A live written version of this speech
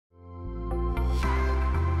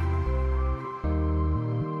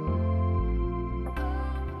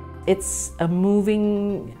It's a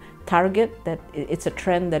moving target, that it's a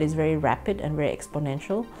trend that is very rapid and very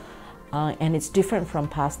exponential. And it's different from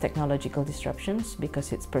past technological disruptions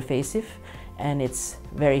because it's pervasive and it's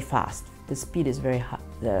very fast. The speed is very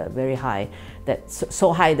high,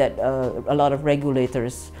 so high that a lot of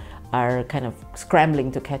regulators are kind of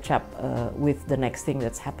scrambling to catch up with the next thing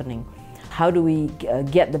that's happening. How do we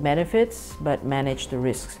get the benefits but manage the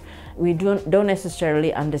risks? We don't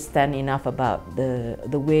necessarily understand enough about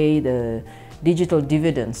the way the digital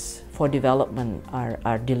dividends for development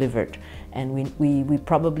are delivered, and we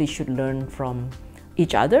probably should learn from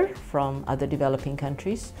each other, from other developing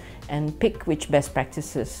countries, and pick which best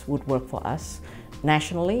practices would work for us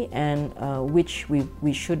nationally, and which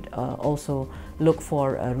we should also look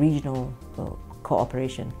for regional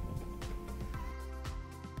cooperation.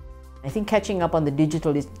 I think catching up on the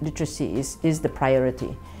digital literacy is the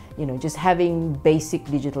priority. You know, just having basic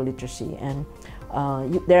digital literacy, and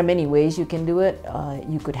there are many ways you can do it.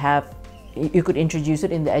 You could introduce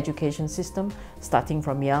it in the education system, starting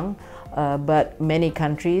from young, but many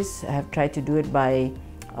countries have tried to do it by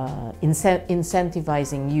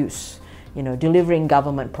incentivizing use, you know, delivering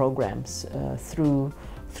government programs through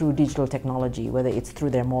digital technology, whether it's through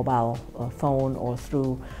their mobile phone or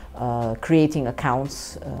through creating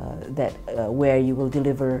accounts where you will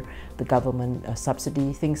deliver the government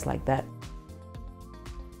subsidy, things like that.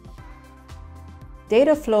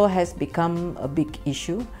 Data flow has become a big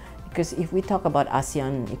issue because if we talk about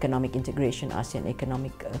ASEAN economic integration, ASEAN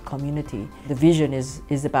economic community, the vision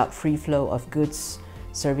is about free flow of goods,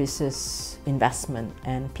 services, investment,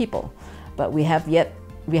 and people. But we have yet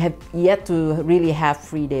to really have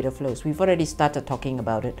free data flows. We've already started talking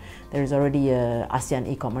about it. There is already an ASEAN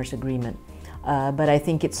e-commerce agreement. But I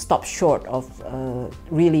think it stops short of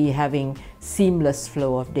really having seamless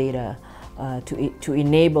flow of data to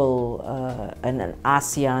enable an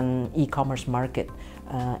ASEAN e-commerce market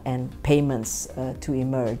and payments to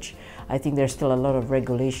emerge. I think there's still a lot of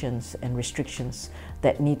regulations and restrictions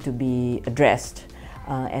that need to be addressed.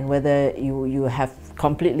 And whether you have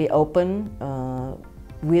completely open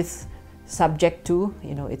with subject to,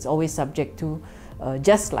 you know, it's always subject to,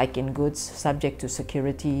 just like in goods, subject to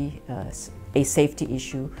security, a safety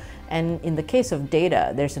issue. And in the case of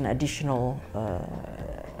data, there's an additional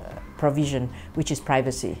provision, which is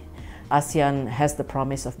privacy. ASEAN has the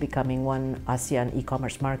promise of becoming one ASEAN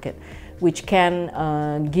e-commerce market, which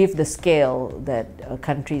can give the scale that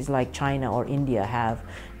countries like China or India have,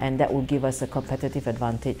 and that will give us a competitive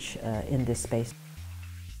advantage in this space.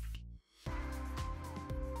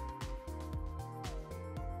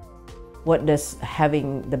 What does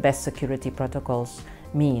having the best security protocols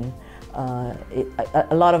mean? A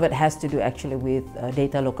lot of it has to do actually with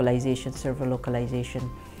data localization, server localization.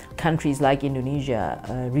 Countries like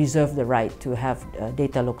Indonesia reserve the right to have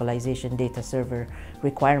data localization, data server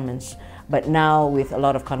requirements. But now with a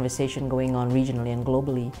lot of conversation going on regionally and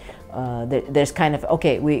globally, there's kind of,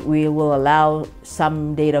 okay, we will allow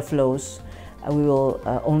some data flows. We will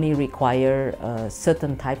only require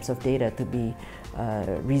certain types of data to be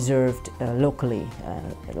reserved locally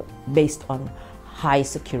based on high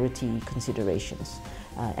security considerations,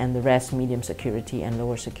 and the rest, medium security and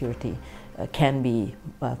lower security, can be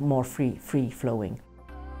more free flowing.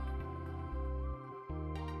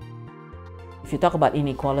 If you talk about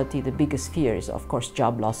inequality, the biggest fear is of course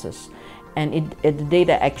job losses, and the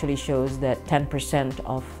data actually shows that 10%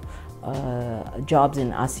 of jobs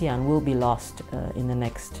in ASEAN will be lost in the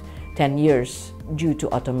next 10 years due to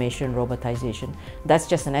automation, robotization. That's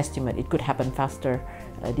just an estimate. It could happen faster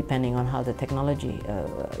depending on how the technology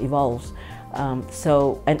evolves. And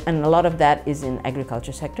a lot of that is in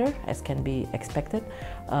agriculture sector, as can be expected.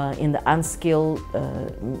 In the unskilled,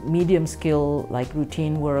 medium skill, like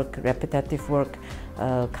routine work, repetitive work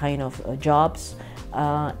kind of jobs.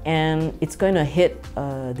 And it's going to hit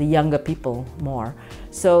the younger people more.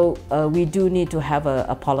 So we do need to have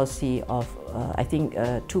a policy of, I think,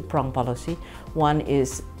 two-pronged policy. One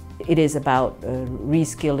is, it is about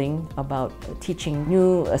reskilling, about teaching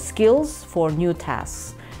new skills for new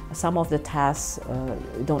tasks. Some of the tasks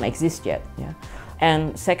don't exist yet. Yeah?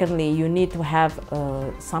 And secondly, you need to have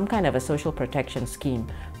some kind of a social protection scheme,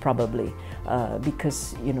 probably,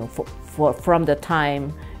 because, you know, from the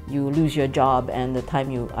time you lose your job and the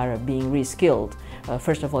time you are being reskilled,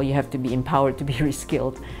 first of all, you have to be empowered to be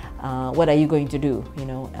reskilled. What are you going to do? You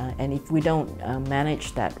know, and if we don't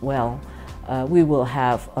manage that well, we will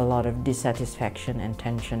have a lot of dissatisfaction and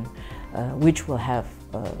tension, which will have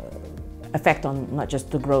effect on not just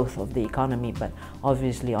the growth of the economy, but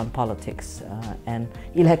obviously on politics and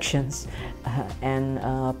elections, and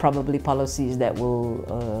probably policies that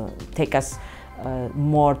will take us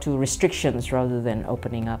more to restrictions rather than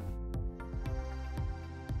opening up.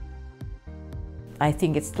 I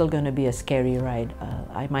think it's still going to be a scary ride.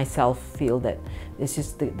 I myself feel that this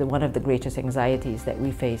is one of the greatest anxieties that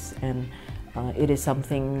we face, and it is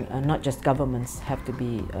something not just governments have to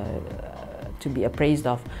be appraised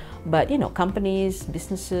of, but companies,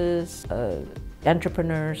 businesses,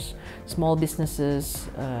 entrepreneurs, small businesses,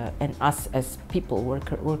 and us as people,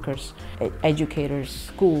 workers, educators,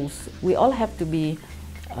 schools. We all have to be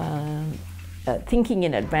thinking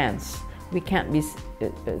in advance. We can't be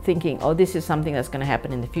thinking, oh, this is something that's going to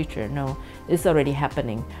happen in the future. No, it's already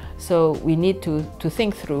happening. So we need to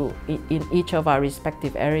think through in each of our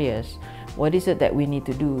respective areas, what is it that we need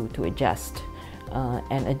to do to adjust?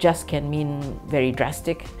 And adjust can mean very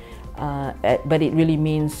drastic, but it really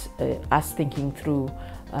means us thinking through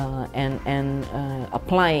and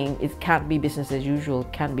applying. It can't be business as usual,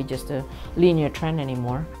 can't be just a linear trend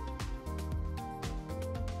anymore.